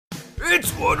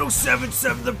It's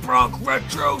 1077 The Bronx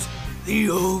Retros, the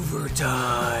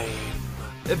overtime.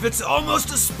 If it's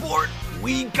almost a sport,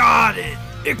 we got it.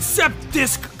 Except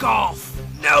disc golf.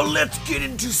 Now let's get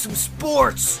into some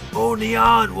sports. Only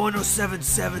on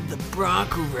 1077 The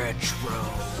Bronx Retro.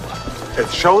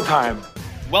 It's showtime.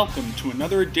 Welcome to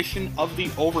another edition of The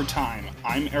Overtime.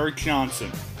 I'm Erik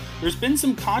Johnson. There's been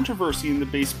some controversy in the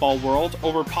baseball world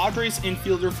over Padres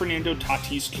infielder Fernando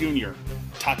Tatis Jr.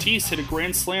 Tatis hit a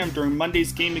grand slam during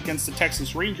Monday's game against the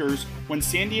Texas Rangers when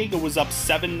San Diego was up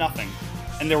 7-0,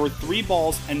 and there were 3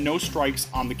 balls and no strikes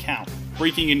on the count,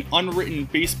 breaking an unwritten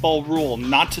baseball rule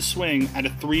not to swing at a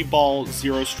 3-ball,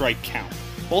 0-strike count.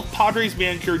 Both Padres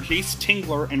manager Jace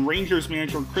Tingler and Rangers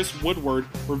manager Chris Woodward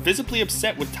were visibly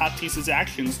upset with Tatis'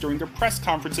 actions during their press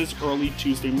conferences early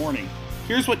Tuesday morning.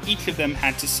 Here's what each of them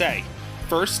had to say.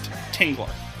 First,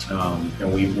 Tingler.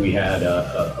 We had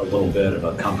a little bit of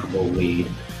a comfortable lead,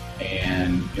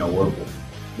 and we're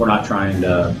not trying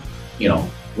to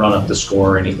run up the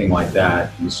score or anything like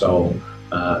that. And so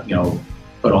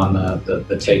put on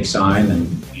the take sign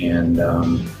and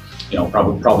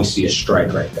probably see a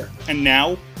strike right there. And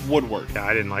now Woodward. Yeah,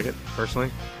 I didn't like it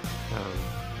personally.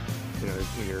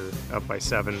 When you're up by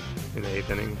 7 in the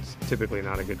 8th inning, it's typically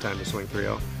not a good time to swing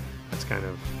 3-0. That's kind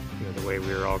of the way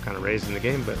we were all kind of raised in the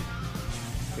game, but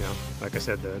like I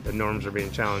said, the norms are being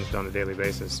challenged on a daily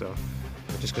basis, so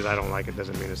just because I don't like it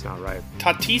doesn't mean it's not right.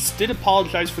 Tatis did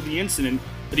apologize for the incident,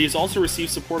 but he has also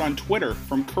received support on Twitter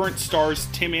from current stars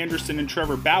Tim Anderson and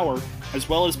Trevor Bauer, as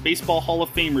well as Baseball Hall of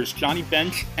Famers Johnny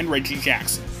Bench and Reggie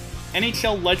Jackson.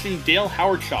 NHL legend Dale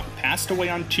Hawerchuk passed away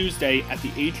on Tuesday at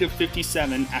the age of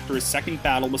 57 after his second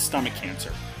battle with stomach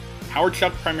cancer.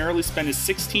 Hawerchuk primarily spent his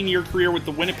 16-year career with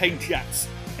the Winnipeg Jets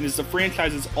and is the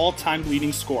franchise's all-time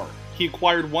leading scorer. He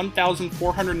acquired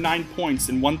 1,409 points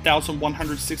in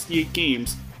 1,168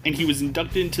 games, and he was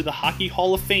inducted into the Hockey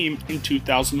Hall of Fame in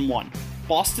 2001.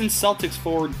 Boston Celtics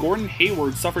forward Gordon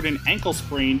Hayward suffered an ankle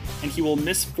sprain, and he will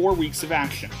miss 4 weeks of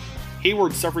action.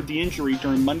 Hayward suffered the injury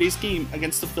during Monday's game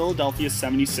against the Philadelphia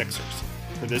 76ers.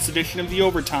 For this edition of The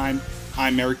Overtime,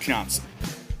 I'm Erik Johnson.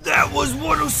 That was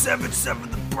 1077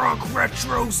 The Bronx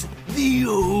Retros, the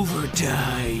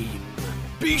overtime.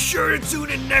 Be sure to tune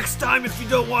in next time if you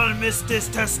don't want to miss this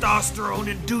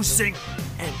testosterone-inducing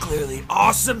and clearly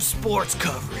awesome sports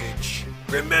coverage.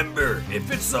 Remember,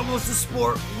 if it's almost a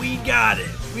sport, we got it.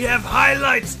 We have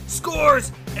highlights,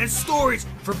 scores, and stories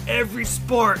from every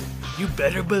sport. You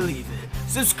better believe it.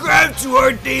 Subscribe to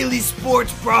our daily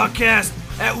sports broadcast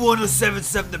at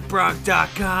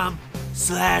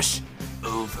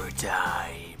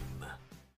 1077thebronx.com/overtime.